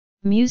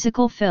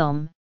Musical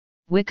film,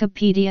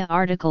 Wikipedia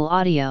article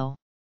audio.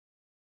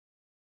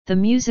 The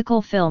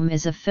musical film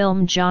is a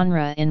film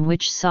genre in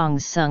which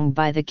songs sung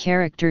by the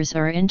characters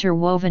are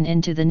interwoven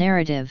into the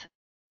narrative,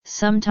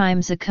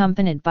 sometimes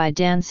accompanied by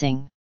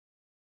dancing.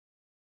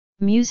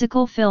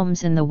 Musical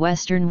films in the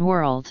Western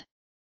world.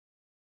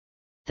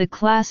 The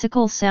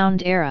classical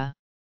sound era.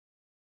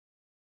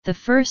 The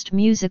first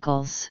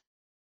musicals.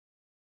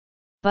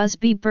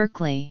 Busby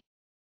Berkeley.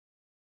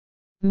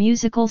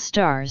 Musical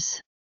stars.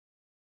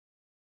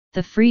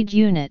 The Freed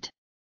Unit.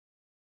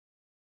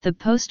 The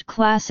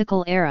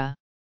post-classical era.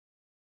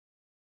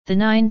 The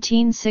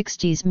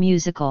 1960s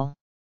musical.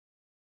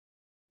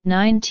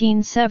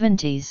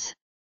 1970s.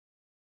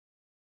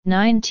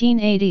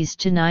 1980s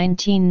to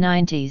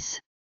 1990s.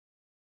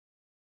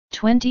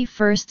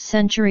 21st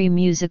century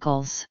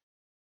musicals.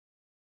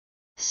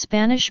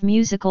 Spanish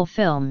musical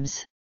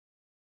films.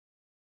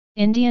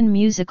 Indian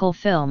musical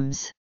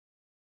films.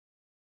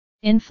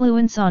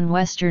 Influence on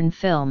Western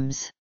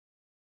films.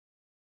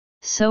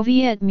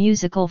 Soviet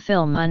musical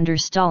film under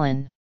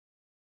Stalin.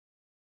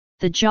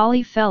 The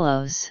Jolly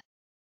Fellows.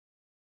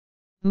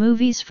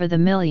 Movies for the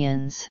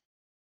Millions.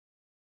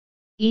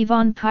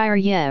 Ivan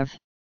Pyryev.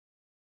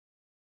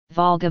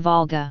 Volga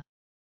Volga.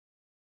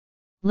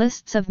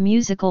 Lists of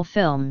musical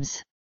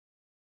films.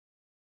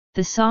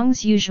 The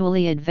songs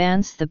usually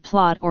advance the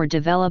plot or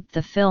develop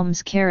the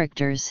film's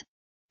characters,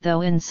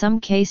 though in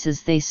some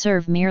cases they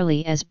serve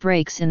merely as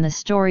breaks in the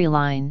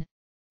storyline,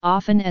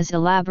 often as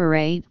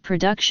elaborate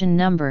production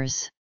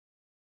numbers.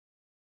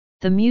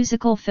 The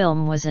musical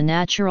film was a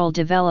natural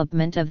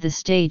development of the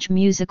stage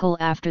musical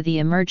after the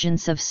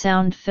emergence of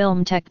sound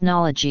film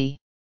technology.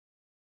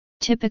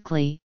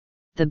 Typically,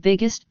 the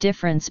biggest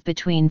difference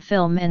between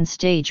film and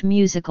stage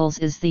musicals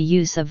is the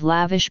use of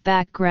lavish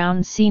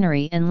background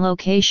scenery and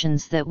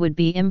locations that would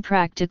be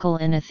impractical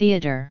in a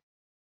theater.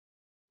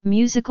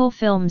 Musical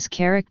films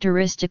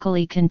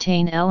characteristically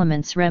contain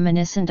elements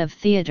reminiscent of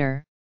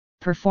theater.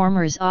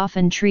 Performers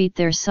often treat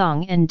their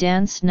song and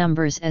dance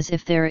numbers as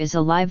if there is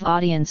a live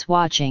audience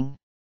watching.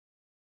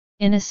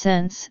 In a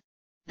sense,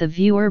 the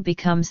viewer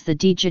becomes the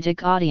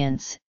diegetic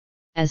audience,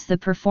 as the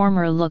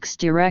performer looks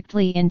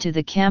directly into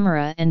the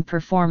camera and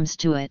performs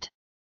to it.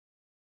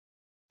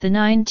 The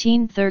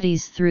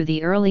 1930s through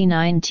the early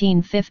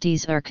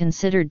 1950s are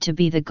considered to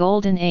be the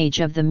golden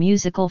age of the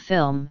musical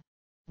film,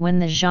 when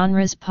the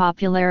genre's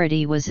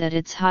popularity was at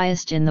its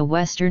highest in the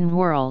Western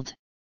world.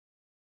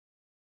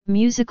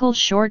 Musical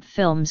short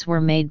films were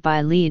made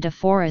by Lee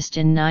DeForest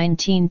in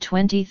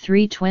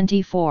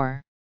 1923-24.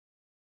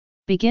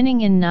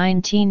 Beginning in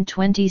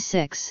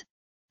 1926,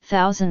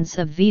 thousands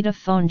of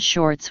Vitaphone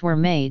shorts were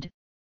made,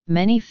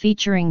 many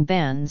featuring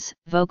bands,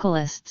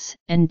 vocalists,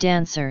 and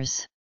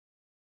dancers.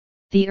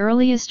 The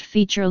earliest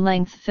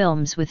feature-length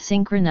films with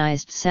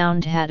synchronized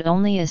sound had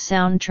only a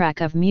soundtrack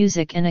of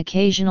music and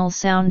occasional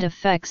sound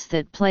effects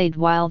that played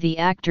while the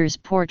actors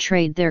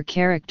portrayed their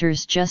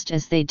characters just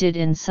as they did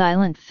in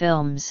silent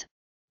films,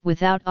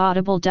 without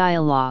audible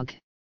dialogue.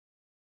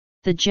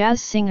 The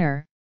Jazz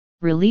Singer,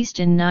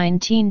 released in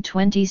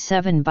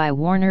 1927 by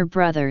Warner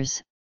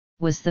Brothers,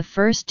 was the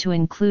first to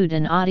include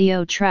an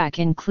audio track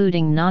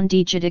including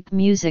non-diegetic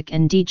music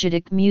and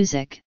diegetic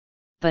music,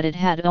 but it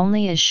had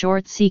only a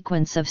short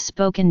sequence of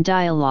spoken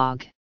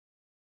dialogue.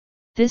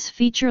 This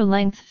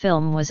feature-length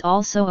film was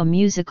also a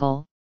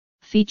musical,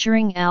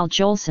 featuring Al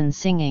Jolson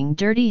singing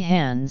Dirty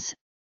Hands,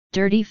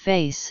 Dirty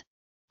Face,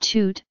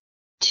 Toot,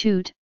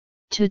 Toot,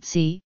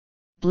 Tootsie,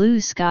 Blue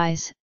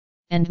Skies,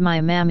 and My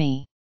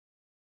Mammy.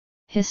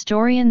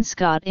 Historian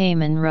Scott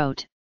Amon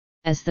wrote,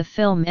 as the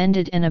film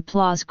ended and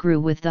applause grew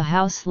with the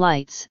house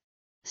lights,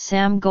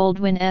 Sam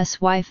Goldwyn's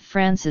wife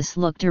Frances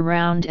looked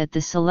around at the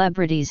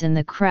celebrities in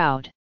the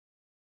crowd.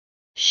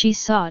 She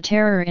saw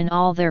terror in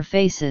all their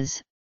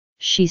faces,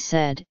 she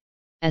said,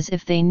 as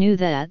if they knew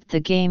that the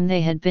game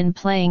they had been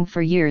playing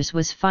for years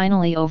was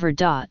finally over.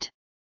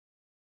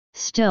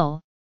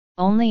 Still,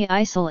 only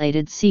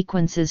isolated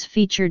sequences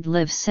featured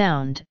live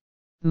sound.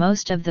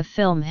 Most of the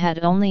film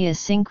had only a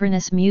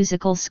synchronous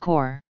musical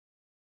score.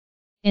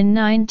 In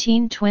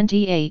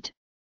 1928,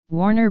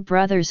 Warner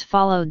Brothers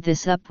followed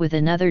this up with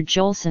another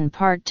Jolson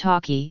part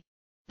talkie,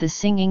 The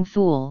Singing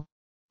Fool,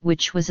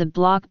 which was a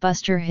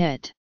blockbuster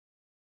hit.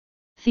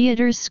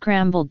 Theaters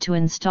scrambled to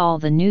install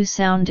the new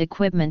sound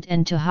equipment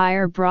and to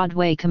hire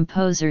Broadway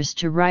composers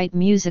to write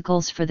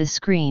musicals for the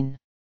screen.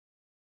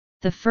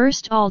 The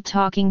first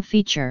all-talking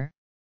feature,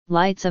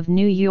 Lights of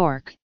New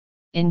York,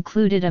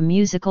 included a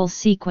musical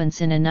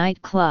sequence in a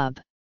nightclub.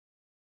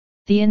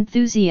 The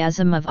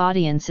enthusiasm of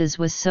audiences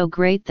was so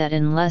great that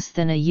in less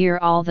than a year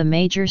all the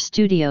major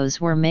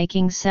studios were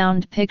making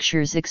sound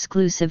pictures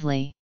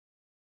exclusively.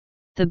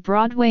 The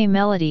Broadway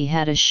melody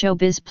had a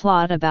showbiz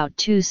plot about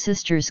two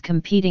sisters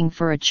competing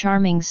for a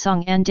charming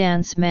song and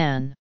dance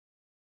man.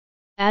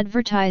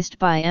 Advertised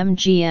by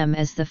MGM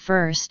as the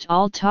first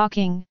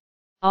all-talking,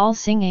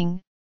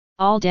 all-singing,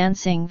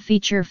 all-dancing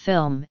feature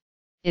film,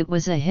 it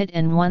was a hit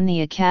and won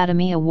the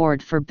Academy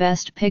Award for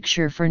Best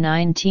Picture for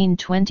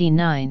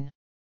 1929.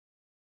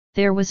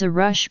 There was a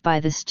rush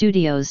by the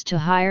studios to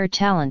hire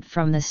talent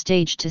from the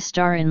stage to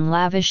star in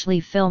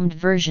lavishly filmed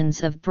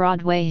versions of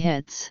Broadway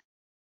hits.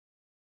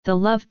 The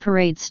Love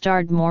Parade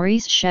starred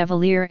Maurice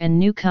Chevalier and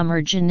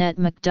newcomer Jeanette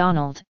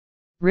MacDonald,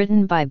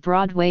 written by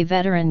Broadway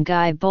veteran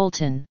Guy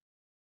Bolton.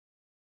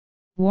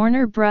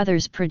 Warner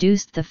Brothers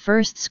produced the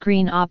first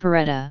screen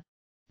operetta,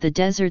 The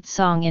Desert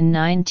Song, in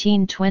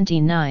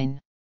 1929.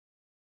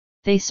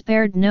 They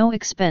spared no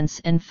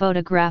expense and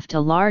photographed a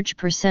large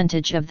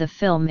percentage of the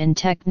film in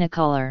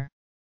Technicolor.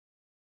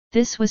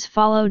 This was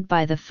followed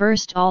by the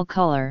first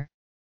all-color,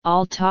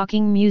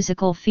 all-talking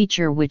musical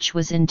feature, which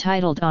was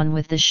entitled On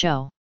With the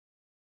Show.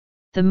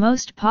 The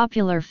most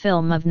popular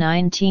film of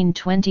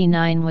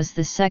 1929 was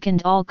the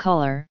second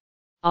all-color,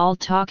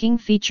 all-talking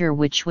feature,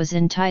 which was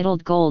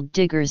entitled Gold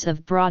Diggers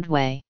of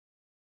Broadway.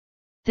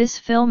 This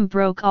film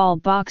broke all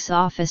box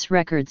office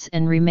records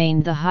and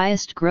remained the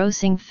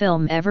highest-grossing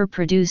film ever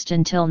produced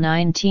until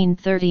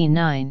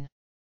 1939.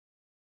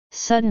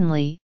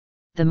 Suddenly,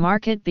 the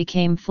market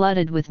became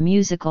flooded with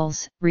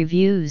musicals,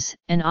 revues,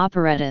 and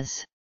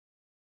operettas.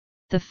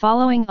 The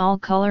following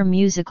all-color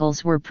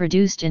musicals were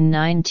produced in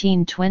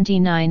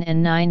 1929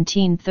 and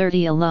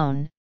 1930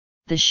 alone: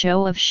 The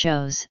Show of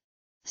Shows,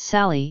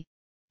 Sally,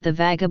 The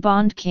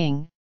Vagabond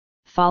King,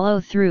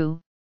 Follow Through,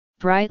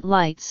 Bright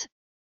Lights,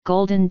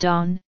 Golden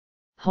Dawn,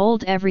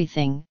 Hold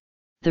Everything,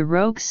 The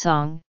Rogue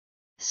Song,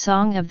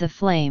 Song of the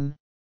Flame,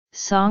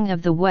 Song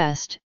of the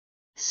West,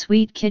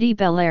 Sweet Kitty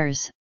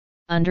Bellairs,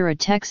 Under a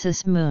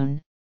Texas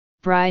Moon,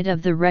 Bride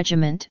of the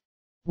Regiment,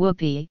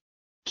 Whoopee,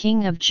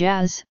 King of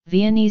Jazz,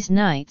 Viennese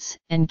Nights,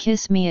 and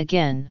Kiss Me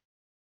Again.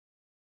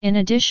 In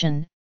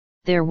addition,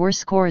 there were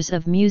scores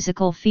of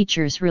musical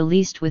features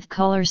released with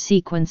color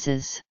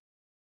sequences.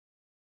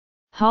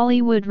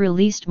 Hollywood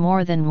released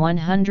more than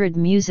 100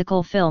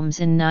 musical films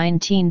in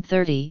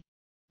 1930,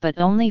 but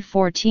only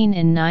 14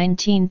 in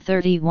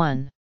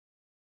 1931.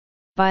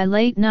 By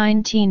late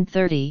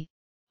 1930,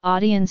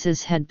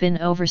 audiences had been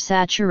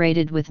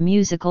oversaturated with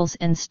musicals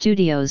and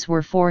studios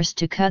were forced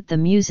to cut the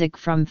music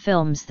from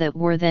films that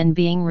were then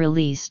being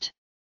released.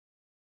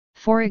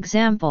 For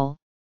example,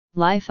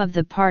 Life of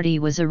the Party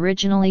was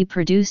originally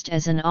produced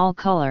as an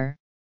all-color,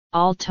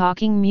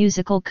 all-talking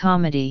musical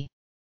comedy.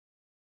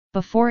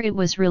 Before it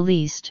was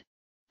released,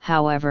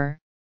 however,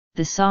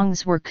 the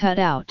songs were cut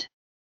out.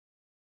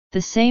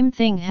 The same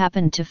thing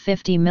happened to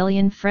 50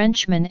 Million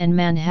Frenchmen and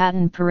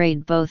Manhattan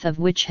Parade, both of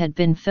which had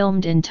been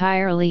filmed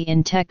entirely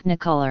in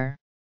Technicolor.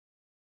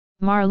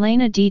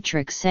 Marlene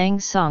Dietrich sang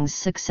songs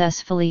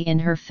successfully in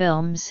her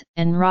films,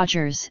 and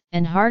Rodgers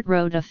and Hart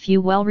wrote a few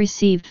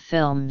well-received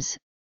films,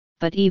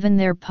 but even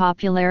their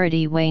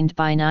popularity waned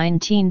by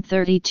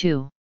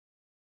 1932.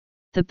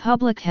 The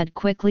public had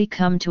quickly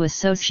come to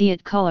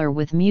associate color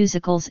with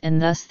musicals,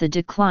 and thus the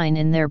decline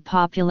in their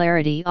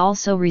popularity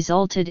also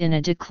resulted in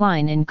a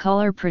decline in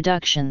color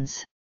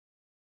productions.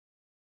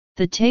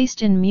 The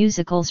taste in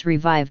musicals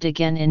revived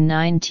again in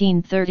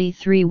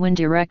 1933 when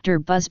director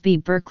Busby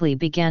Berkeley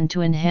began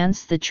to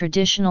enhance the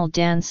traditional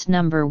dance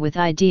number with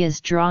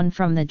ideas drawn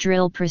from the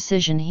drill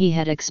precision he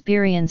had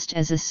experienced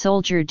as a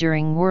soldier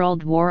during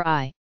World War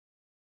I.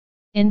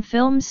 In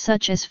films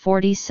such as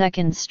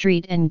 42nd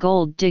Street and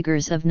Gold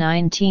Diggers of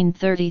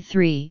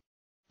 1933,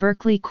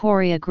 Berkeley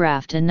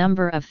choreographed a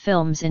number of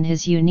films in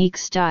his unique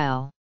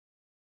style.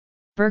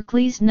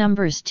 Berkeley's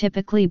numbers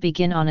typically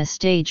begin on a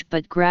stage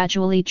but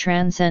gradually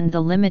transcend the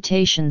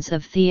limitations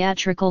of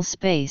theatrical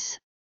space.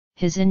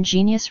 His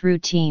ingenious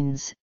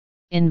routines,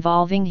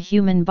 involving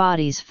human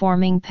bodies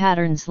forming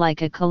patterns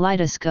like a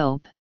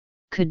kaleidoscope,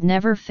 could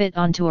never fit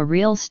onto a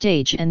real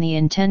stage, and the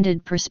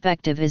intended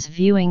perspective is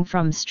viewing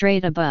from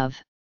straight above.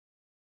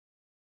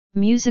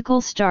 Musical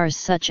stars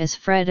such as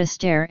Fred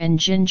Astaire and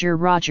Ginger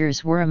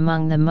Rogers were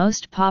among the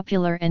most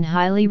popular and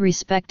highly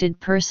respected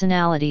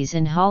personalities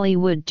in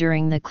Hollywood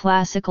during the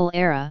classical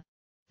era.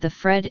 The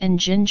Fred and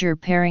Ginger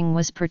pairing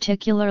was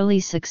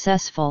particularly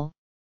successful,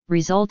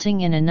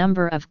 resulting in a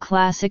number of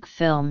classic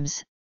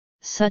films,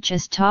 such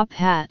as Top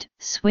Hat,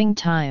 Swing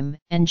Time,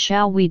 and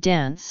Shall We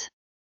Dance?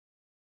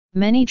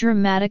 Many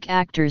dramatic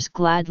actors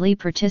gladly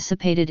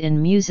participated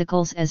in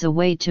musicals as a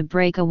way to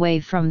break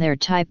away from their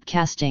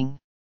typecasting.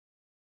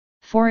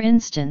 For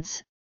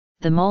instance,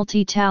 the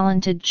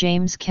multi-talented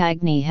James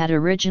Cagney had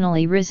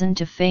originally risen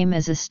to fame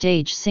as a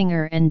stage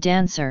singer and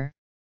dancer,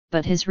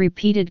 but his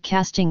repeated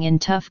casting in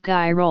tough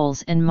guy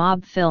roles and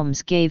mob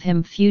films gave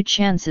him few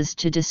chances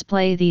to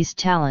display these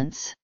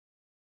talents.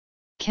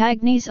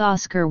 Cagney's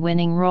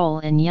Oscar-winning role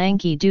in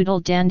Yankee Doodle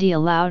Dandy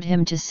allowed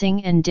him to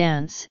sing and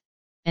dance,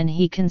 and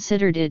he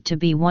considered it to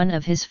be one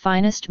of his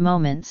finest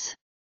moments.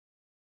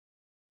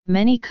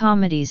 Many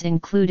comedies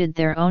included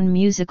their own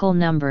musical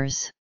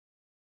numbers.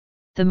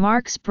 The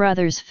Marx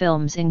Brothers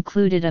films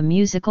included a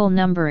musical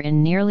number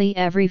in nearly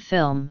every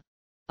film,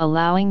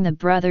 allowing the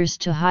brothers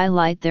to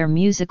highlight their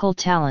musical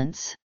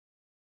talents.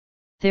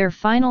 Their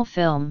final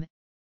film,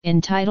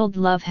 entitled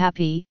Love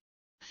Happy,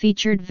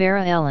 featured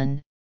Vera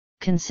Ellen,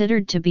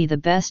 considered to be the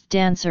best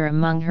dancer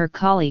among her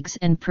colleagues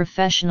and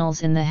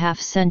professionals in the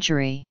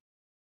half-century.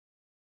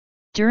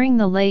 During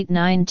the late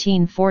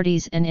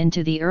 1940s and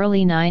into the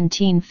early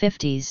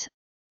 1950s,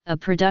 a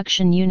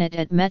production unit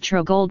at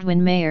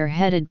Metro-Goldwyn-Mayer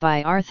headed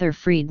by Arthur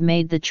Freed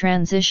made the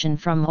transition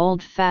from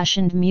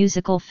old-fashioned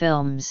musical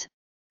films,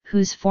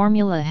 whose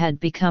formula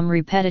had become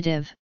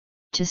repetitive,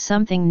 to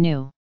something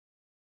new.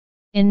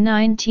 In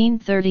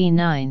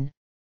 1939,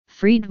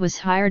 Freed was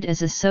hired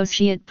as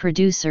associate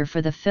producer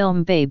for the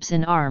film Babes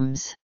in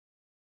Arms.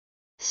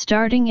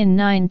 Starting in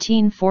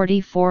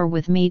 1944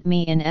 with Meet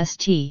Me in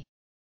St.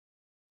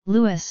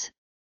 Louis,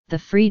 the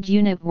Freed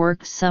unit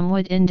worked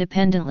somewhat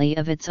independently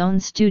of its own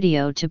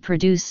studio to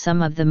produce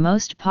some of the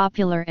most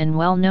popular and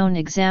well-known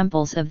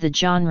examples of the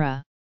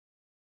genre.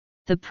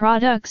 The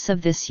products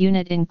of this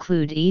unit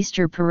include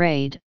Easter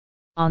Parade,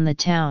 On the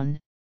Town,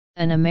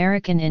 An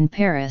American in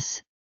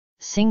Paris,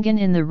 Singin'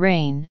 in the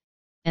Rain,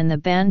 and The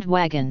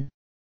Bandwagon.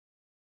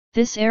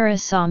 This era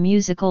saw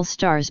musical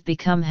stars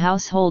become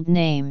household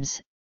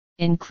names,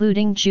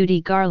 including Judy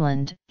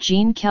Garland,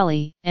 Gene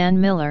Kelly, Ann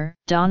Miller,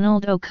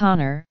 Donald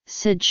O'Connor,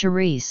 Sid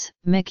Charisse,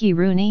 Mickey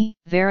Rooney,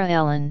 Vera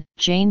Ellen,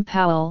 Jane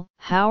Powell,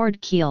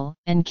 Howard Keel,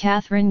 and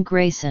Kathryn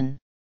Grayson.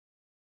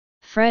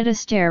 Fred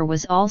Astaire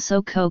was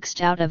also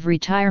coaxed out of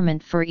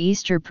retirement for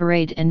Easter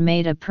Parade and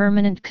made a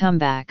permanent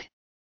comeback.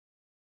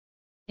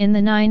 In the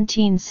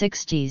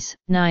 1960s,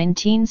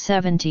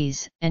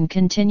 1970s, and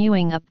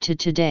continuing up to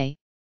today,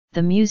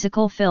 the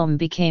musical film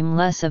became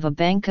less of a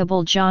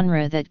bankable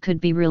genre that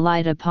could be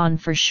relied upon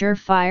for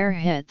surefire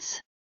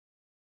hits.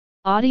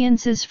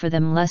 Audiences for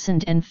them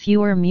lessened and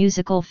fewer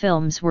musical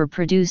films were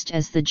produced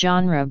as the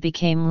genre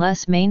became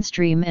less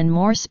mainstream and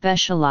more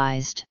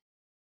specialized.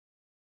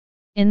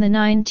 In the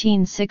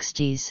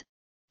 1960s,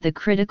 the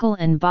critical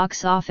and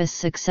box office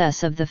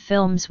success of the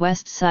films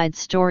West Side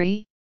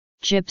Story,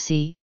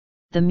 Gypsy,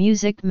 The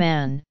Music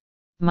Man,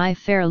 My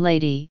Fair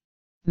Lady,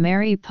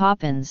 Mary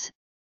Poppins,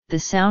 The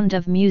Sound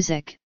of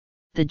Music,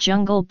 The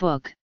Jungle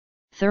Book,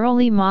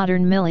 Thoroughly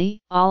Modern Millie,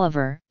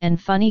 Oliver,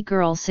 and Funny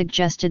Girl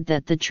suggested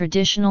that the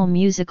traditional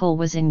musical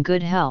was in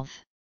good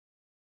health.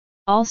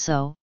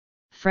 Also,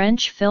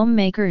 French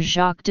filmmaker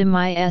Jacques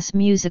Demy's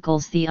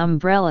musicals The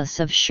Umbrellas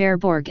of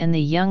Cherbourg and The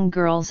Young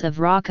Girls of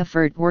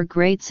Rochefort were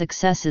great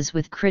successes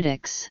with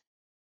critics.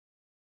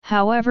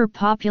 However,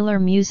 popular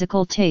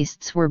musical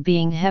tastes were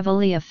being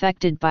heavily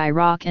affected by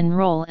rock and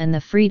roll and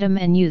the freedom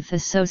and youth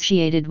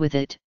associated with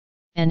it.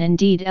 And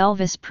indeed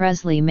Elvis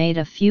Presley made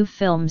a few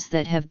films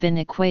that have been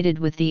equated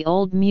with the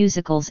old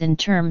musicals in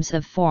terms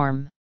of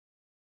form.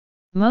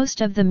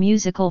 Most of the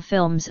musical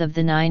films of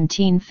the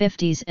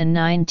 1950s and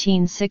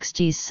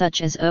 1960s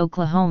such as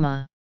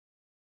Oklahoma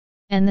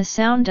and The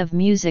Sound of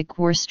Music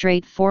were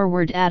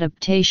straightforward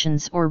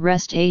adaptations or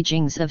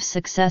restagings of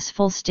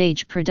successful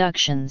stage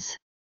productions.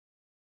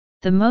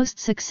 The most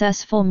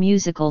successful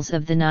musicals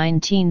of the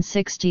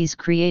 1960s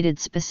created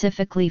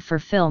specifically for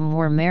film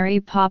were Mary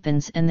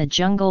Poppins and The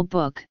Jungle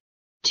Book,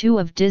 two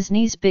of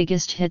Disney's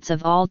biggest hits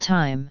of all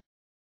time.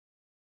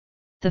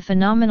 The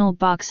phenomenal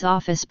box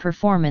office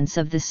performance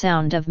of The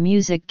Sound of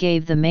Music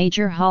gave the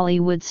major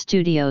Hollywood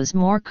studios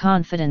more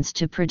confidence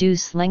to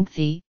produce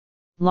lengthy,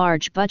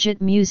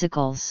 large-budget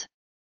musicals.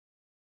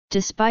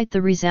 Despite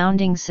the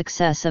resounding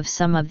success of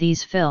some of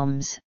these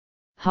films,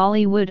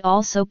 Hollywood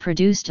also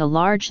produced a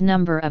large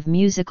number of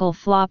musical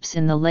flops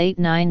in the late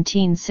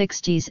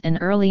 1960s and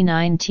early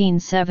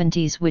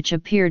 1970s which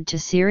appeared to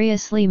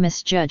seriously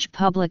misjudge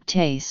public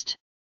taste.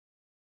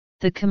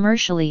 The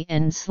commercially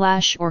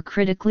and/or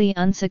critically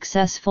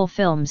unsuccessful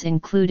films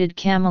included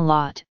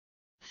Camelot,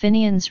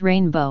 Finian's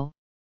Rainbow,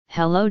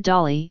 Hello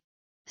Dolly,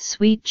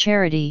 Sweet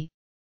Charity,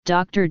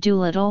 Dr.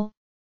 Dolittle,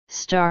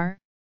 Star,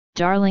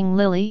 Darling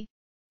Lily,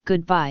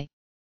 Goodbye,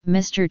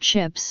 Mr.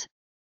 Chips,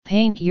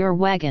 Paint Your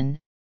Wagon,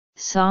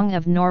 Song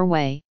of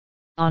Norway,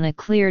 On a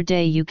Clear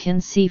Day You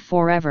Can See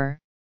Forever,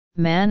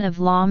 Man of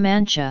La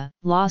Mancha,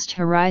 Lost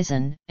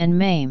Horizon, and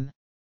Mame.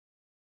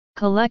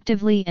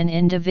 Collectively and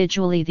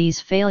individually these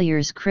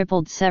failures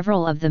crippled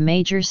several of the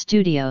major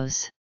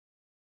studios.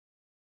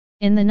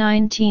 In the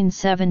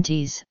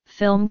 1970s,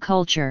 film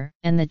culture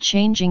and the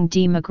changing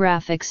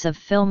demographics of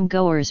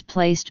film-goers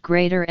placed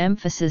greater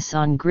emphasis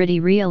on gritty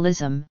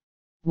realism,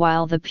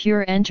 while the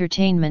pure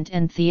entertainment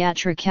and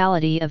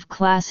theatricality of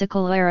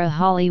classical-era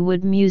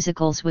Hollywood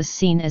musicals was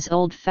seen as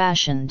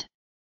old-fashioned.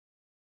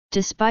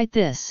 Despite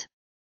this,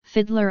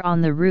 Fiddler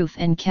on the Roof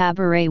and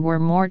Cabaret were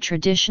more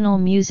traditional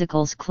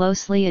musicals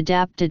closely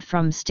adapted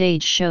from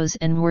stage shows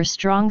and were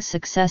strong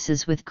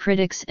successes with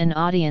critics and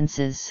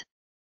audiences.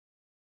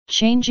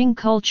 Changing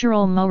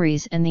cultural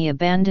mores and the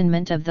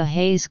abandonment of the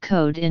Hays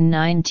Code in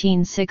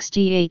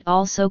 1968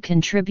 also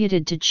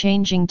contributed to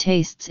changing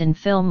tastes in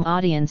film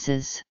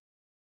audiences.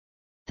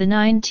 The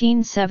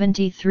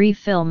 1973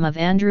 film of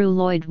Andrew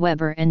Lloyd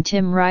Webber and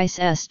Tim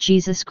Rice's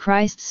Jesus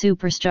Christ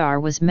Superstar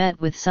was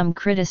met with some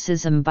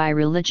criticism by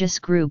religious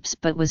groups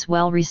but was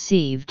well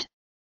received.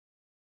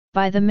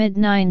 By the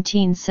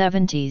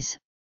mid-1970s,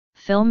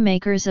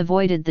 filmmakers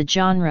avoided the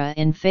genre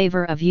in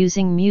favor of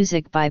using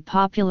music by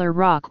popular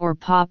rock or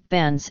pop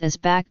bands as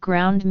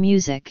background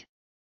music,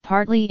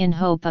 partly in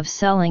hope of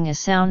selling a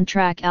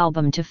soundtrack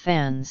album to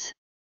fans.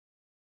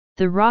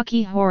 The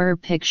Rocky Horror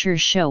Picture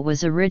Show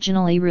was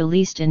originally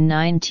released in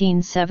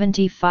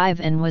 1975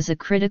 and was a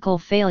critical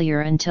failure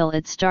until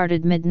it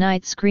started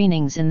midnight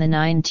screenings in the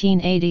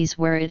 1980s,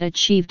 where it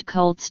achieved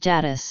cult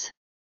status.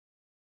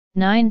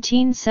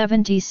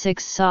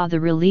 1976 saw the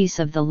release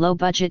of the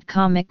low-budget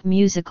comic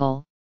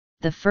musical,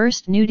 the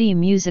first nudie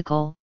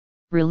musical,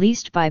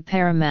 released by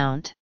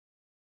Paramount.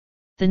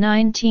 The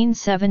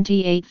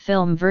 1978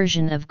 film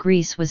version of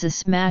Grease was a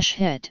smash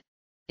hit.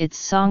 Its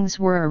songs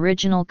were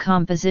original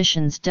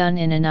compositions done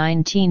in a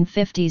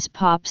 1950s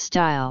pop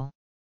style.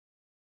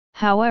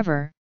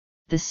 However,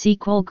 the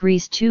sequel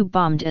Grease 2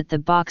 bombed at the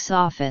box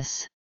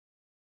office.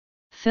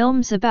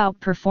 Films about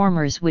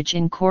performers which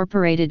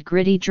incorporated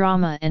gritty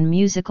drama and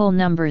musical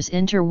numbers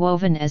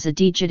interwoven as a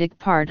diegetic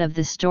part of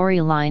the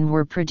storyline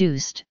were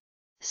produced,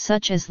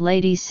 such as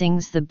Lady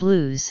Sings the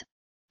Blues,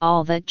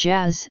 All That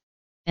Jazz,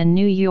 and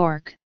New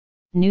York,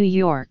 New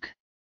York.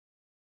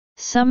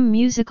 Some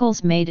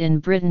musicals made in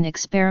Britain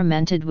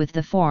experimented with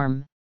the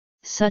form,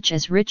 such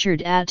as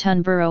Richard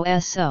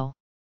Attenborough's O.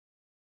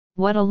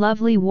 What a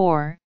Lovely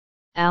War,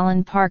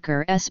 Alan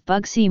Parker's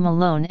Bugsy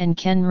Malone and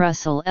Ken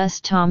Russell's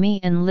Tommy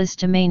and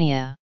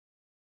Listomania.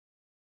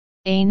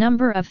 A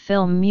number of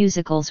film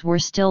musicals were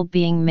still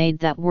being made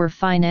that were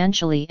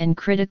financially and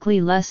critically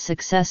less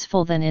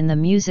successful than in the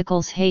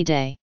musical's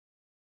heyday.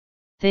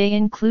 They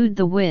include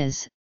The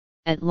Wiz,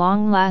 At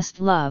Long Last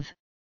Love,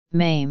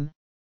 Mame,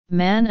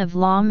 Man of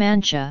La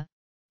Mancha,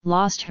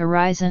 Lost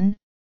Horizon,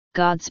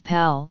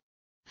 Godspell,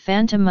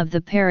 Phantom of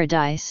the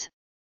Paradise,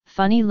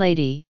 Funny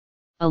Lady,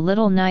 A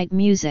Little Night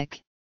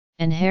Music,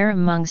 and Hair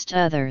amongst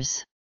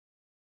others.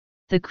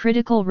 The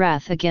critical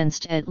wrath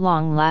against At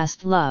Long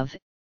Last Love,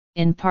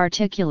 in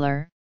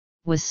particular,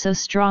 was so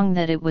strong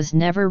that it was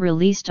never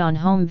released on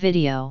home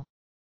video.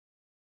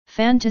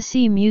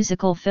 Fantasy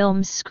musical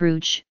films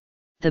Scrooge,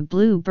 The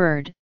Blue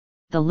Bird,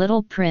 The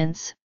Little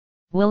Prince,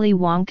 Willy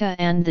Wonka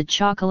and the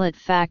Chocolate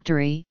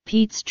Factory,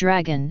 Pete's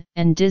Dragon,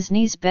 and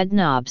Disney's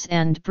Bedknobs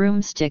and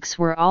Broomsticks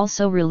were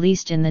also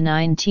released in the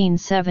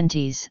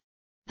 1970s,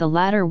 the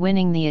latter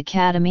winning the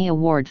Academy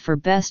Award for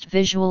Best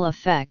Visual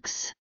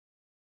Effects.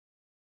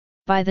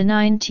 By the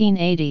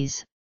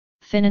 1980s,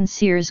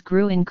 financiers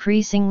grew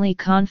increasingly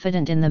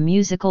confident in the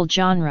musical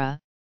genre,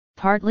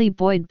 partly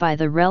buoyed by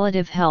the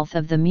relative health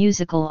of the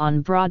musical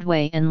on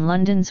Broadway and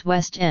London's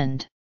West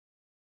End.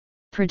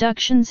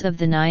 Productions of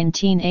the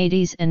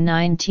 1980s and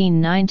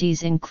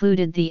 1990s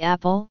included The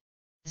Apple,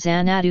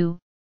 Xanadu,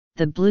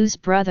 The Blues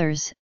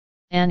Brothers,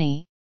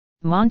 Annie,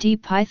 Monty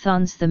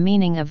Python's The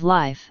Meaning of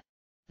Life,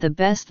 The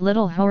Best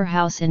Little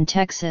Whorehouse in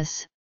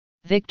Texas,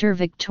 Victor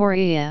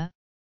Victoria,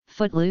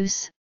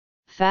 Footloose,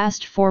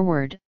 Fast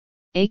Forward,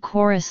 A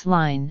Chorus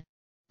Line,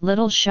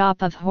 Little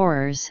Shop of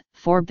Horrors,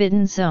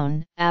 Forbidden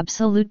Zone,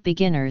 Absolute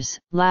Beginners,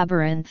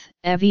 Labyrinth,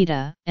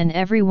 Evita, and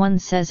Everyone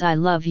Says I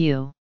Love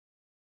You.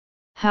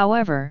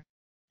 However,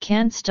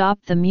 Can't Stop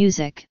the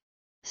Music,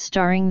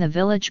 starring the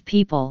Village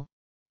People,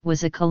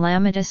 was a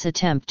calamitous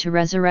attempt to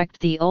resurrect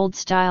the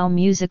old-style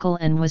musical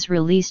and was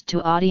released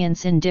to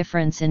audience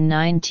indifference in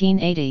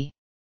 1980.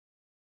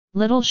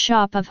 Little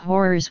Shop of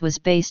Horrors was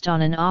based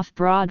on an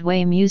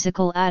off-Broadway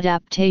musical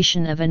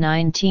adaptation of a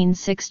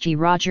 1960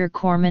 Roger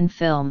Corman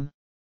film,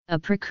 a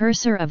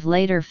precursor of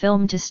later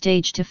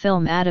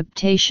film-to-stage-to-film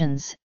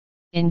adaptations,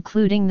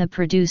 including The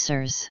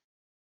Producers.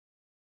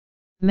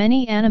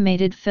 Many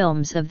animated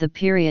films of the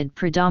period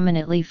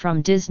predominantly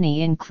from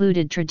Disney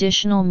included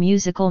traditional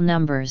musical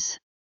numbers.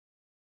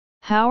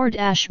 Howard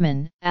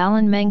Ashman,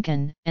 Alan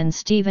Menken, and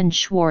Stephen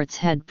Schwartz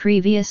had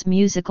previous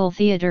musical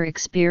theater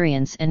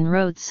experience and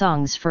wrote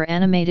songs for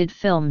animated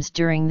films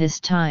during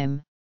this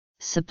time,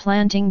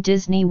 supplanting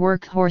Disney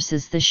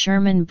workhorses the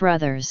Sherman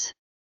Brothers.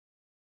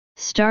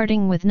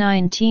 Starting with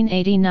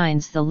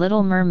 1989's The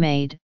Little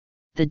Mermaid,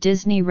 the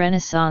Disney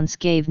Renaissance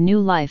gave new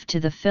life to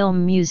the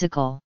film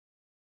musical.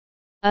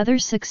 Other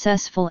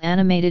successful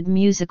animated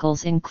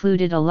musicals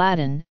included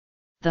Aladdin,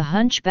 The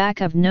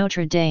Hunchback of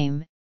Notre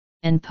Dame,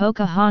 and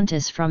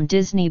Pocahontas from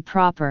Disney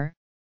proper,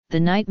 The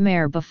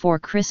Nightmare Before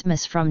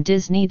Christmas from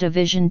Disney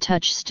Division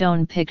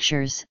Touchstone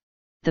Pictures,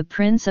 The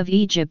Prince of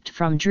Egypt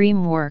from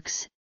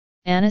DreamWorks,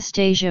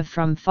 Anastasia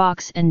from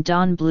Fox and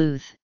Don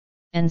Bluth,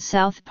 and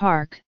South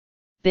Park,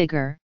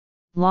 Bigger,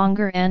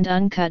 Longer and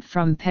Uncut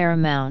from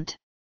Paramount.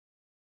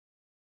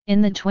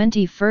 In the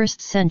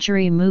 21st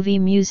century, movie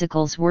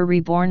musicals were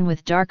reborn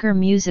with darker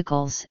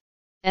musicals,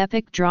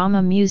 epic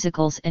drama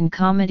musicals and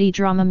comedy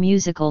drama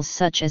musicals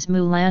such as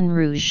Moulin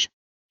Rouge,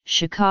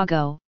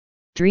 Chicago,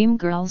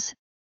 Dreamgirls,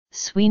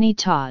 Sweeney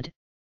Todd,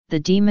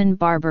 The Demon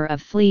Barber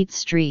of Fleet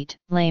Street,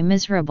 Les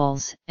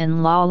Miserables,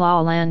 and La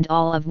La Land,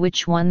 all of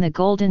which won the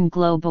Golden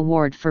Globe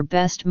Award for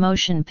Best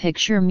Motion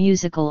Picture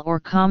Musical or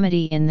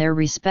Comedy in their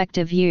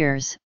respective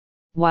years,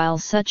 while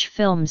such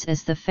films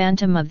as The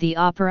Phantom of the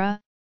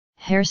Opera,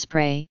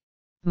 Hairspray,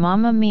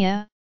 Mamma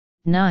Mia,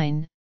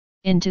 9,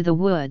 Into the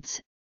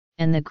Woods,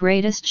 and The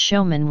Greatest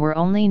Showman were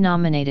only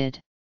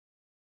nominated.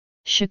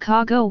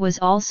 Chicago was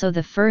also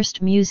the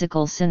first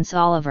musical since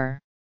Oliver!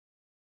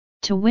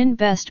 To win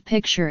Best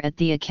Picture at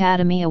the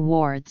Academy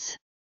Awards.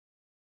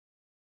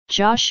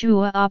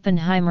 Joshua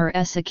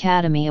Oppenheimer's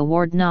Academy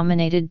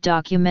Award-nominated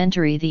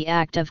documentary The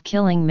Act of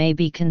Killing may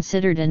be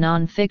considered a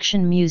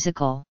non-fiction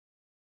musical.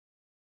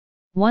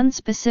 One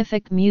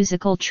specific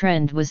musical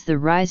trend was the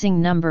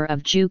rising number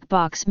of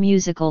jukebox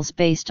musicals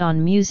based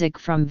on music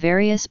from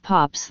various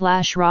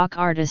pop/rock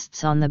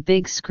artists on the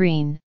big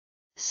screen,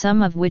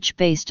 some of which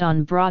based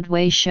on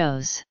Broadway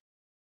shows.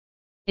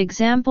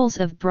 Examples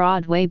of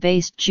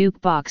Broadway-based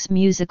jukebox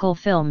musical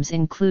films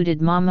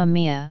included Mamma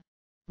Mia,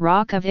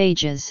 Rock of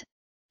Ages,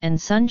 and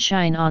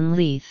Sunshine on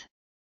Leith.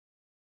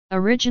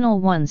 Original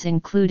ones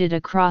included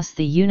Across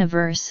the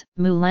Universe,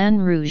 Moulin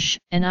Rouge,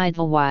 and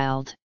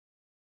Idlewild.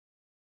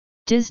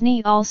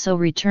 Disney also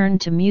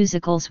returned to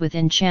musicals with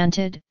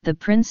Enchanted, The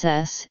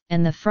Princess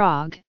and the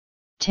Frog,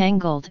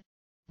 Tangled,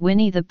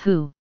 Winnie the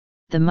Pooh,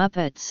 The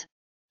Muppets,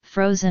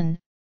 Frozen,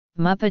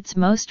 Muppets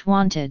Most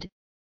Wanted,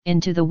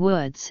 Into the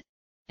Woods,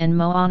 and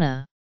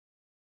Moana.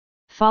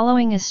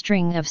 Following a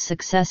string of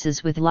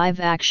successes with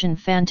live-action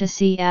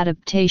fantasy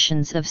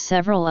adaptations of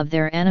several of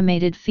their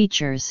animated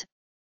features,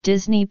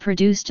 Disney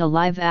produced a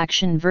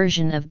live-action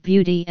version of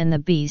Beauty and the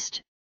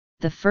Beast,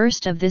 the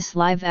first of this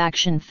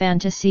live-action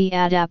fantasy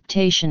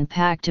adaptation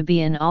pack to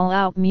be an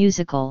all-out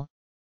musical,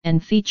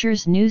 and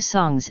features new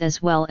songs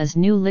as well as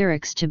new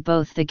lyrics to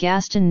both the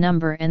Gaston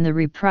number and the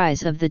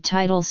reprise of the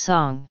title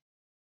song.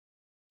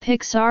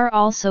 Pixar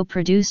also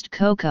produced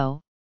Coco,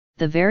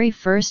 the very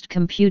first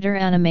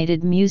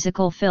computer-animated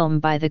musical film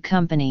by the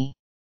company.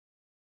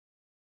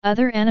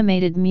 Other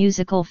animated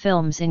musical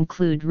films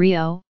include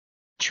Rio,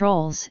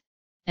 Trolls,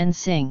 and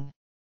Sing.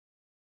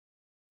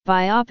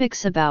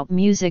 Biopics about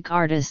music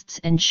artists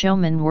and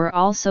showmen were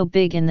also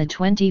big in the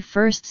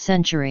 21st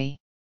century.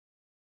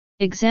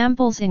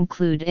 Examples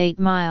include 8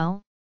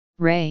 Mile,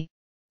 Ray,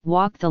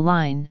 Walk the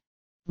Line,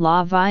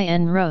 La Vie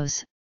en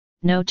Rose,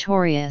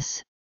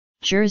 Notorious,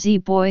 Jersey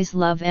Boys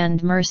Love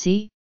and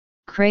Mercy,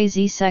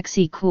 Crazy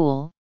Sexy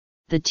Cool,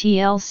 The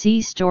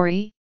TLC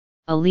Story,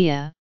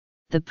 Aaliyah,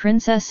 The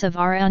Princess of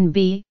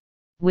R&B,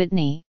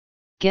 Whitney,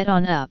 Get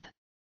On Up,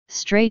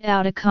 Straight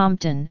Outta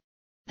Compton,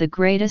 The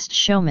Greatest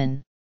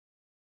Showman.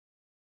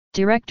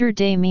 Director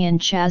Damien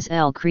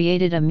Chazelle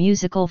created a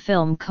musical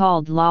film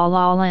called La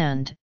La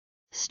Land,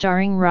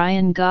 starring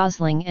Ryan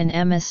Gosling and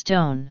Emma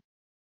Stone.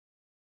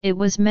 It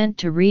was meant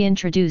to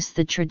reintroduce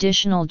the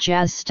traditional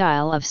jazz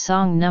style of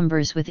song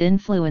numbers with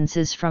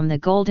influences from the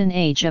golden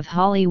age of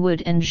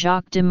Hollywood and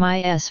Jacques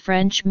Demy's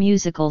French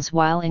musicals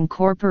while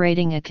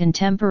incorporating a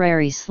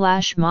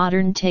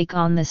contemporary/modern take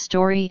on the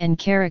story and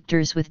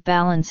characters with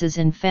balances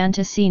in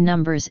fantasy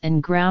numbers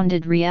and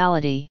grounded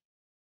reality.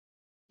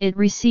 It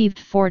received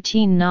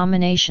 14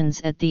 nominations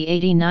at the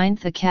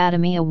 89th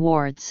Academy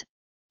Awards,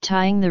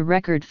 tying the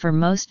record for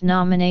most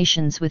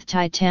nominations with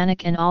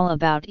Titanic and All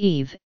About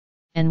Eve,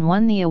 and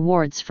won the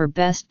awards for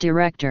Best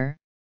Director,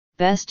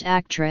 Best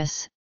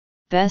Actress,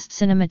 Best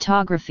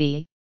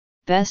Cinematography,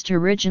 Best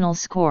Original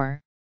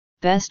Score,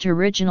 Best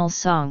Original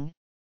Song,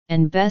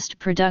 and Best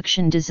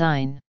Production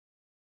Design.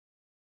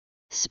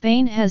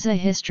 Spain has a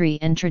history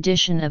and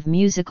tradition of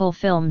musical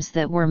films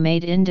that were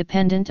made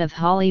independent of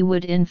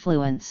Hollywood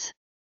influence.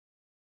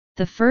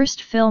 The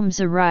first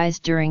films arise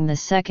during the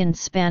Second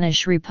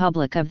Spanish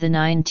Republic of the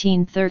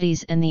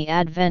 1930s and the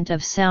advent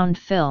of sound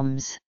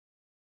films.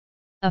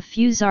 A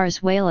few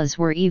zarzuelas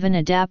were even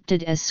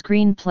adapted as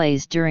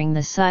screenplays during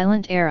the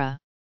silent era.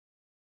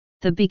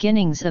 The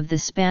beginnings of the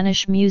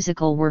Spanish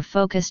musical were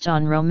focused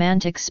on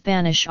romantic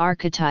Spanish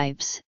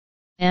archetypes,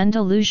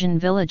 Andalusian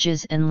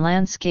villages and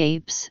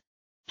landscapes,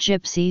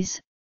 gypsies,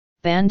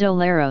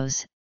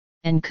 bandoleros,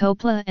 and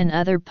copla and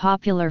other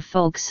popular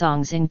folk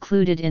songs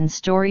included in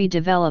story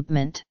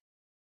development.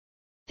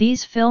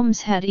 These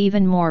films had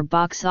even more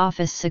box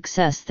office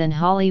success than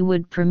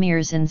Hollywood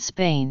premieres in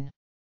Spain.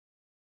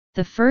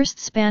 The first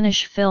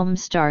Spanish film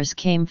stars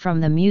came from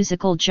the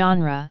musical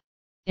genre,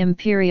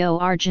 Imperio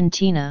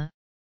Argentina,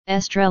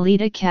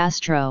 Estrelita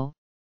Castro,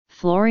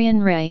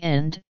 Florian Rey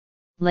and,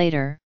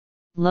 later,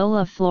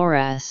 Lola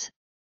Flores,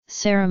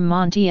 Sarah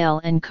Montiel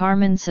and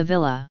Carmen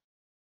Sevilla.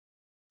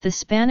 The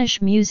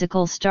Spanish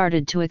musical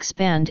started to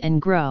expand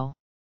and grow.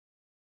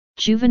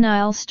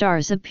 Juvenile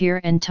stars appear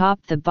and top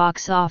the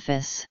box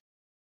office.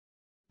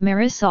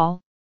 Marisol,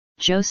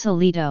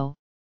 Joselito,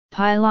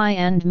 Pili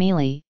and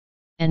Mili,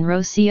 and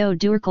Rocío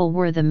Dúrcal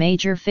were the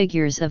major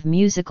figures of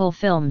musical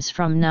films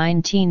from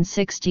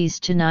 1960s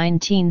to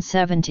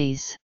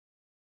 1970s.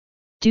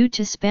 Due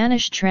to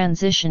Spanish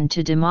transition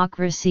to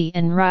democracy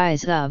and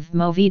rise of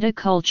movida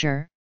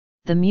culture,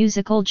 the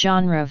musical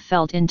genre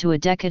fell into a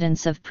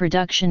decadence of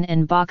production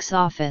and box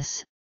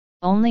office,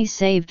 only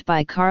saved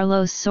by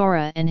Carlos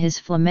Saura and his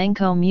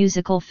flamenco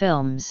musical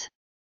films.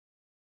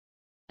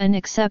 An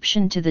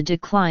exception to the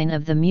decline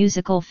of the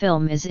musical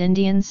film is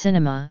Indian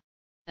cinema,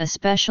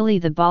 especially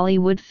the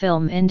Bollywood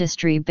film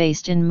industry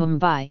based in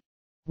Mumbai,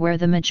 where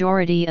the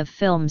majority of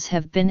films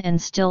have been and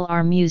still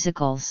are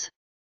musicals.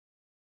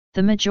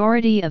 The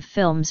majority of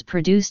films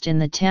produced in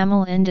the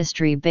Tamil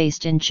industry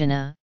based in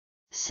Chennai,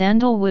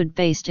 Sandalwood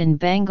based in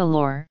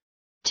Bangalore,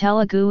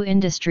 Telugu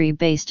industry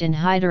based in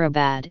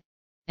Hyderabad,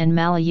 and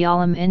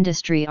Malayalam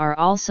industry are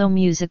also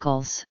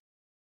musicals.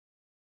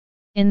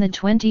 In the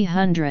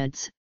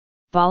 2000s,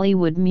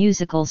 Bollywood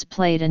musicals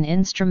played an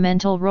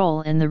instrumental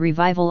role in the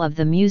revival of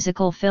the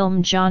musical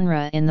film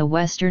genre in the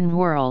Western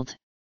world.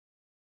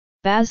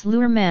 Baz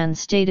Luhrmann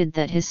stated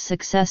that his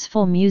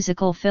successful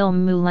musical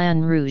film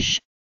Moulin Rouge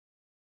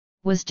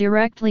was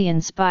directly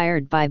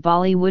inspired by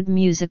Bollywood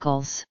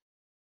musicals.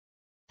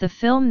 The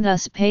film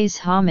thus pays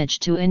homage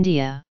to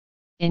India,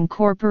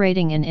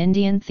 incorporating an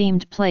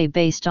Indian-themed play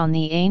based on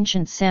the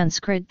ancient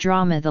Sanskrit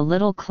drama The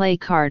Little Clay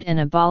Cart and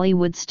a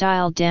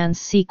Bollywood-style dance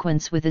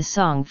sequence with a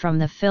song from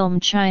the film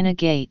China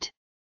Gate.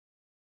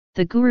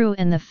 The Guru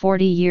and the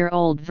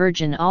 40-Year-Old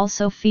Virgin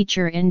also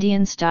feature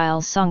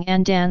Indian-style song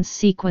and dance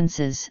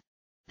sequences.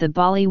 The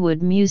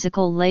Bollywood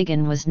musical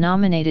Lagan was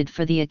nominated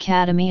for the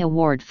Academy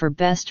Award for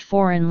Best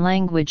Foreign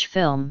Language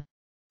Film.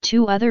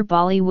 Two other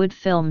Bollywood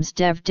films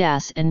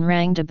Devdas and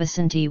Rang de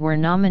Basanti were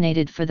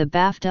nominated for the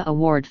BAFTA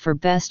Award for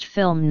Best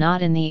Film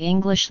Not in the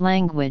English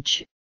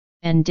Language,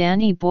 and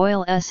Danny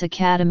Boyle's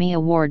Academy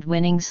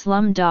Award-winning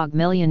Slumdog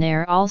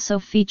Millionaire also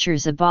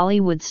features a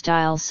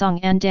Bollywood-style song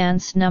and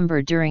dance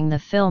number during the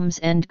film's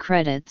end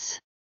credits.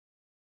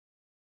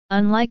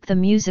 Unlike the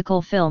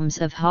musical films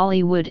of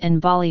Hollywood and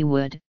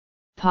Bollywood,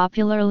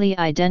 popularly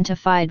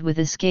identified with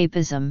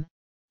escapism,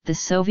 the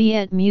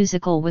Soviet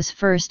musical was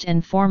first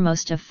and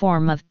foremost a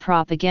form of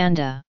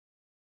propaganda.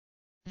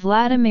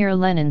 Vladimir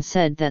Lenin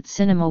said that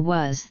cinema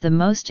was the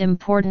most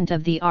important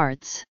of the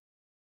arts.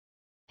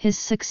 His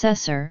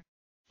successor,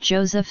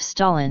 Joseph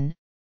Stalin,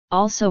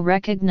 also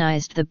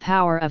recognized the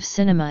power of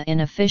cinema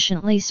in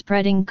efficiently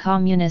spreading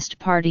Communist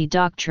Party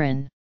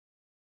doctrine.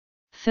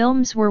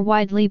 Films were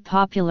widely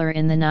popular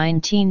in the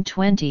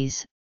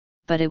 1920s,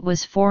 but it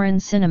was foreign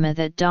cinema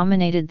that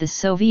dominated the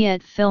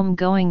Soviet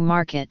film-going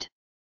market.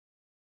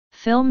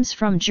 Films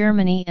from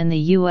Germany and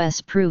the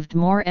US proved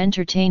more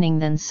entertaining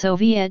than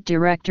Soviet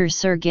director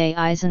Sergei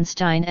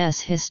Eisenstein's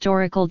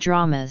historical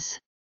dramas.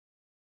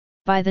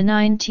 By the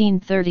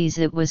 1930s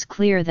it was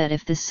clear that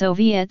if the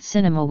Soviet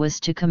cinema was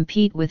to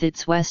compete with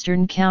its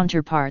Western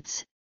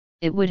counterparts,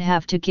 it would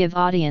have to give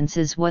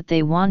audiences what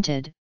they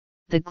wanted,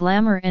 the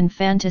glamour and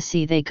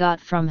fantasy they got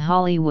from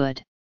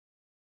Hollywood.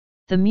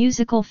 The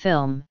musical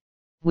film,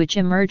 which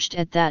emerged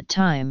at that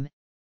time,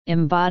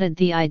 embodied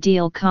the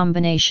ideal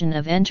combination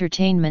of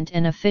entertainment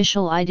and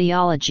official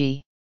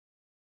ideology.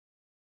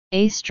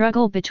 A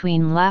struggle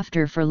between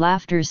laughter for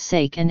laughter's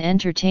sake and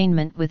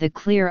entertainment with a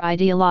clear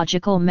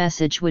ideological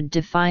message would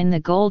define the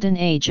golden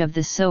age of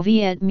the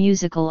Soviet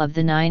musical of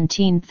the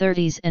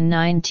 1930s and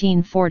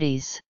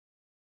 1940s.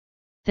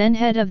 Then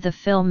head of the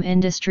film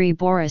industry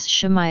Boris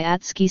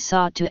Chmyatsky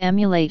sought to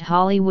emulate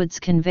Hollywood's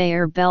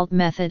conveyor belt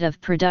method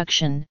of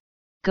production,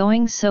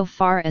 going so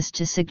far as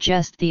to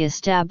suggest the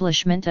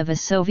establishment of a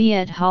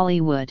Soviet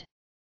Hollywood.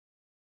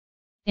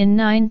 In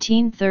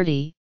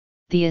 1930,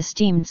 the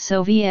esteemed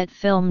Soviet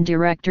film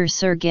director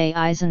Sergei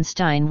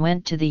Eisenstein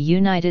went to the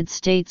United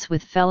States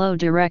with fellow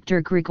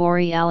director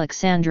Grigory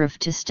Alexandrov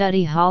to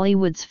study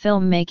Hollywood's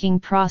filmmaking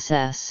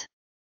process.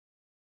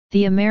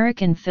 The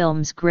American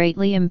films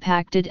greatly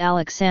impacted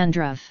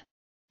Alexandrov,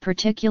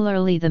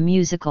 particularly the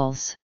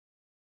musicals.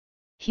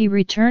 He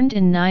returned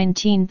in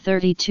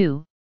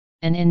 1932,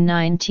 and in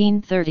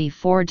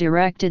 1934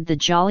 directed The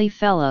Jolly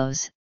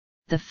Fellows,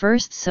 the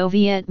first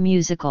Soviet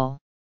musical.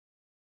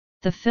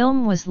 The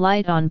film was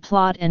light on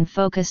plot and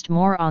focused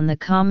more on the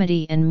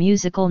comedy and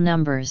musical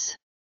numbers.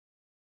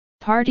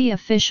 Party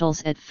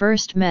officials at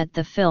first met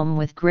the film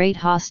with great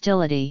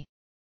hostility.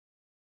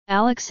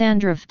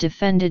 Alexandrov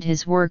defended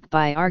his work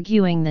by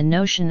arguing the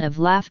notion of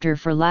laughter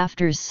for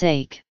laughter's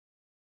sake.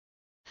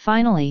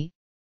 Finally,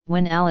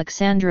 when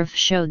Alexandrov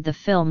showed the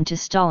film to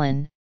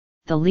Stalin,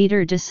 the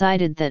leader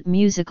decided that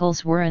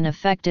musicals were an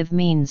effective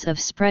means of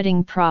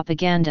spreading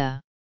propaganda.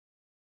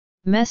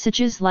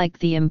 Messages like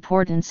the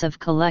importance of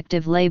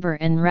collective labor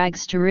and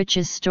rags to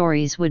riches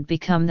stories would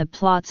become the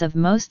plots of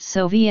most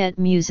Soviet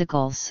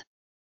musicals.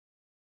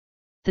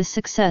 The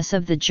success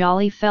of The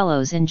Jolly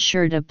Fellows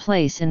ensured a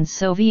place in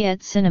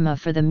Soviet cinema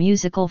for the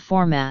musical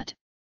format,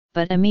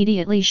 but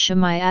immediately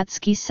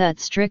Chmyatsky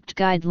set strict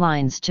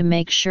guidelines to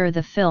make sure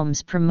the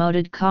films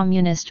promoted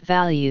communist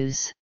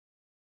values.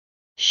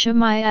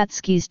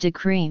 Chmyatsky's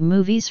decree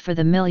Movies for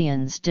the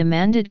Millions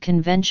demanded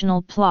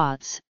conventional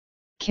plots,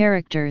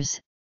 characters,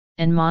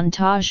 and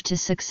montage to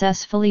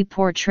successfully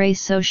portray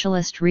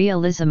socialist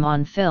realism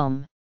on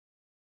film.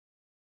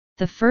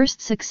 The first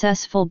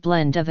successful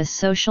blend of a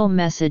social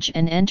message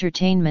and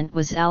entertainment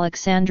was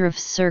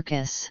Alexandrov's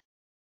Circus.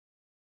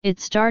 It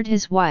starred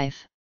his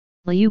wife,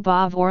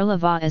 Lyubov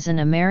Orlova, as an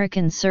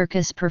American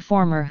circus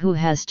performer who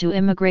has to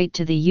immigrate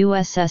to the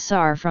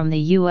USSR from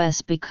the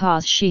US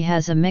because she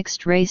has a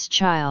mixed-race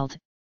child,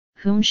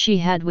 whom she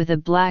had with a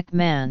black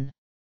man.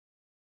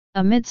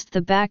 Amidst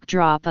the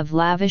backdrop of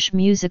lavish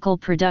musical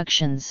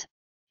productions,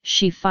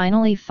 she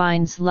finally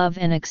finds love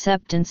and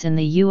acceptance in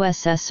the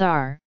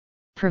USSR,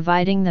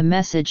 providing the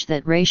message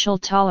that racial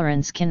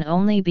tolerance can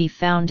only be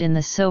found in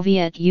the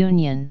Soviet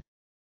Union.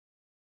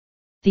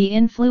 The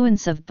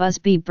influence of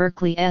Busby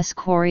Berkeley's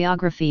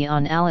choreography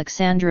on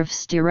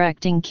Alexandrov's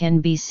directing can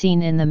be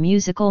seen in the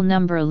musical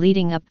number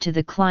leading up to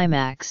the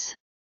climax.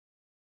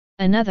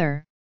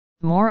 Another,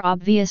 more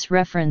obvious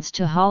reference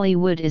to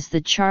Hollywood is the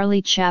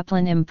Charlie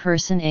Chaplin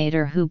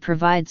impersonator who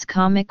provides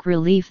comic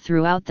relief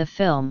throughout the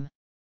film.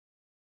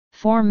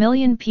 4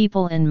 million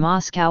people in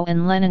Moscow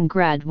and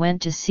Leningrad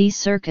went to see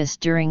Circus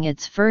during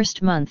its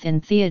first month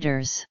in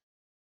theaters.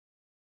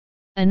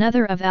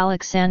 Another of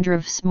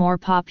Alexandrov's more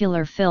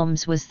popular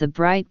films was The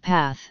Bright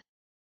Path.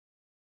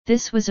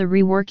 This was a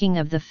reworking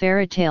of the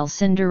fairytale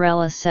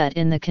Cinderella set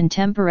in the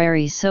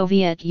contemporary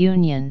Soviet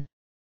Union.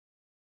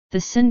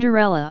 The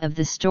Cinderella of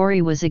the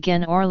story was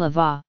again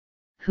Orlova,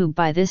 who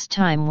by this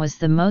time was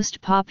the most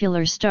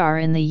popular star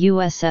in the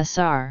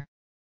USSR.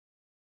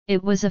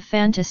 It was a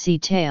fantasy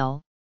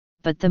tale,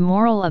 but the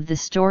moral of the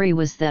story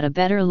was that a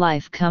better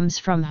life comes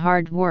from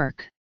hard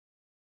work.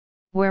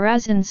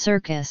 Whereas in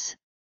Circus,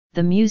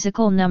 the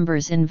musical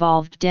numbers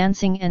involved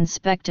dancing and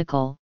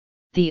spectacle,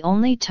 the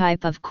only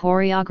type of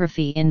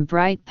choreography in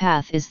Bright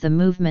Path is the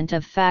movement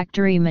of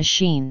factory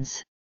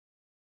machines.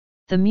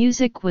 The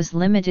music was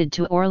limited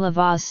to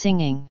Orlova's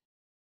singing.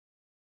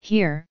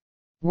 Here,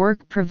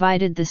 work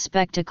provided the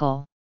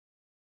spectacle.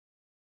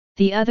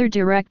 The other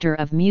director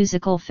of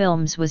musical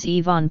films was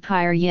Ivan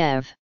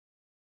Pyryev.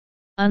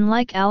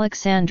 Unlike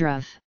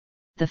Alexandrov,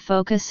 the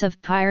focus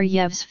of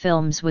Pyryev's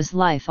films was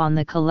life on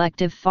the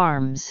collective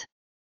farms.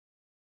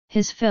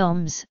 His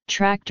films,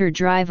 Tractor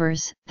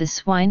Drivers, The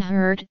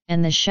Swineherd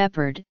and The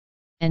Shepherd,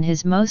 and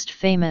his most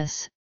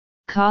famous,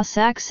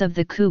 Cossacks of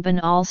the Kuban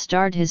all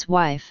starred his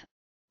wife,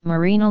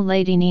 Marina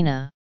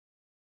Ladynina.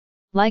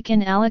 Like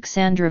in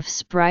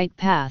Alexandrov's Bright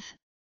Path,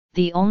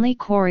 the only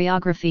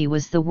choreography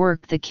was the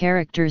work the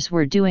characters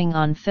were doing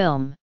on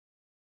film.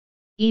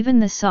 Even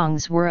the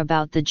songs were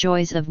about the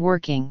joys of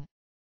working.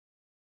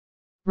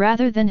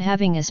 Rather than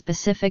having a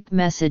specific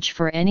message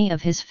for any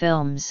of his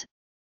films,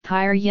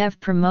 Pyryev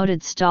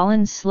promoted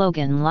Stalin's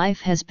slogan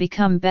 "Life has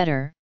become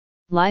better,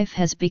 life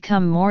has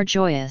become more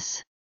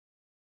joyous."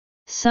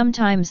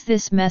 Sometimes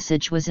this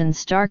message was in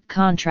stark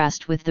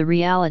contrast with the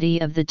reality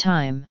of the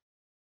time.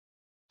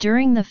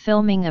 During the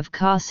filming of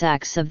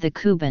Cossacks of the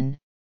Kuban,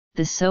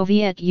 the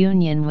Soviet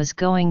Union was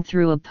going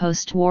through a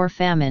post-war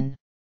famine.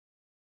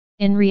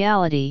 In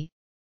reality,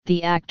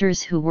 the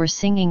actors who were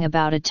singing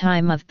about a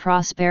time of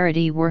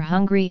prosperity were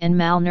hungry and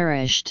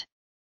malnourished.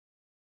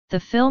 The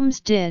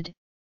films did,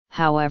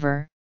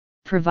 however,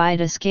 provide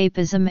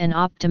escapism and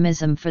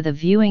optimism for the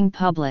viewing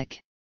public.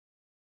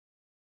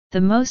 The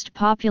most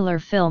popular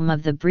film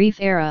of the brief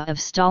era of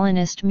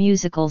Stalinist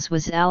musicals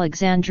was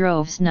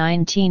Alexandrov's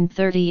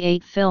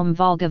 1938 film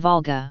Volga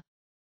Volga.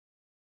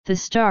 The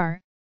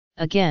star,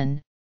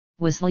 again,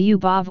 was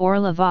Lyubov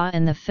Orlova,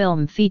 and the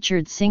film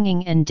featured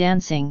singing and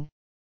dancing,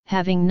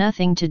 having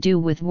nothing to do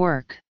with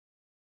work.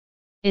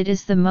 It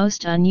is the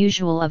most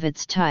unusual of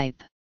its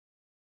type.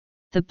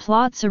 The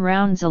plot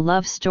surrounds a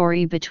love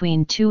story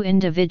between two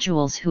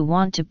individuals who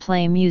want to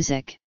play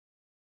music.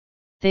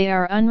 They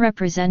are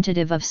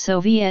unrepresentative of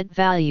Soviet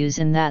values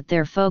in that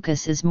their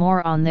focus is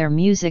more on their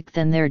music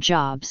than their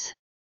jobs.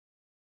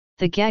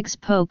 The gags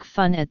poke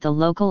fun at the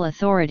local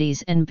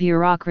authorities and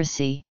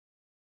bureaucracy.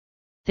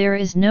 There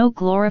is no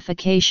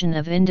glorification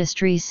of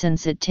industry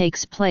since it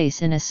takes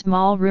place in a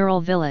small rural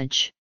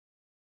village.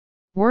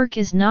 Work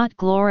is not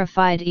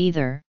glorified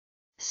either,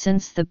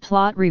 since the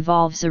plot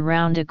revolves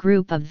around a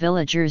group of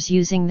villagers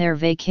using their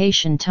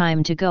vacation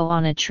time to go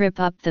on a trip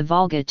up the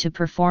Volga to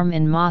perform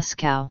in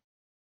Moscow.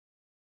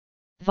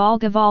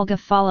 Volga Volga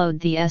followed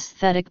the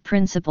aesthetic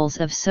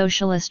principles of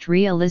socialist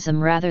realism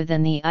rather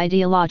than the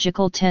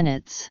ideological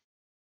tenets.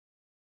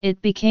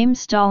 It became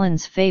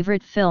Stalin's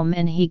favorite film,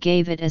 and he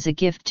gave it as a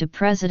gift to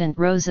President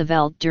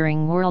Roosevelt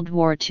during World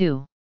War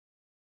II.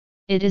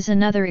 It is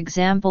another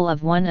example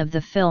of one of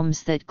the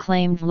films that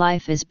claimed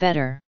life is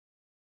better.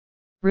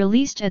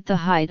 Released at the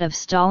height of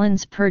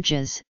Stalin's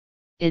purges,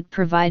 it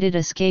provided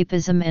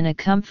escapism and a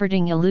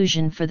comforting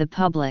illusion for the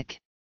public.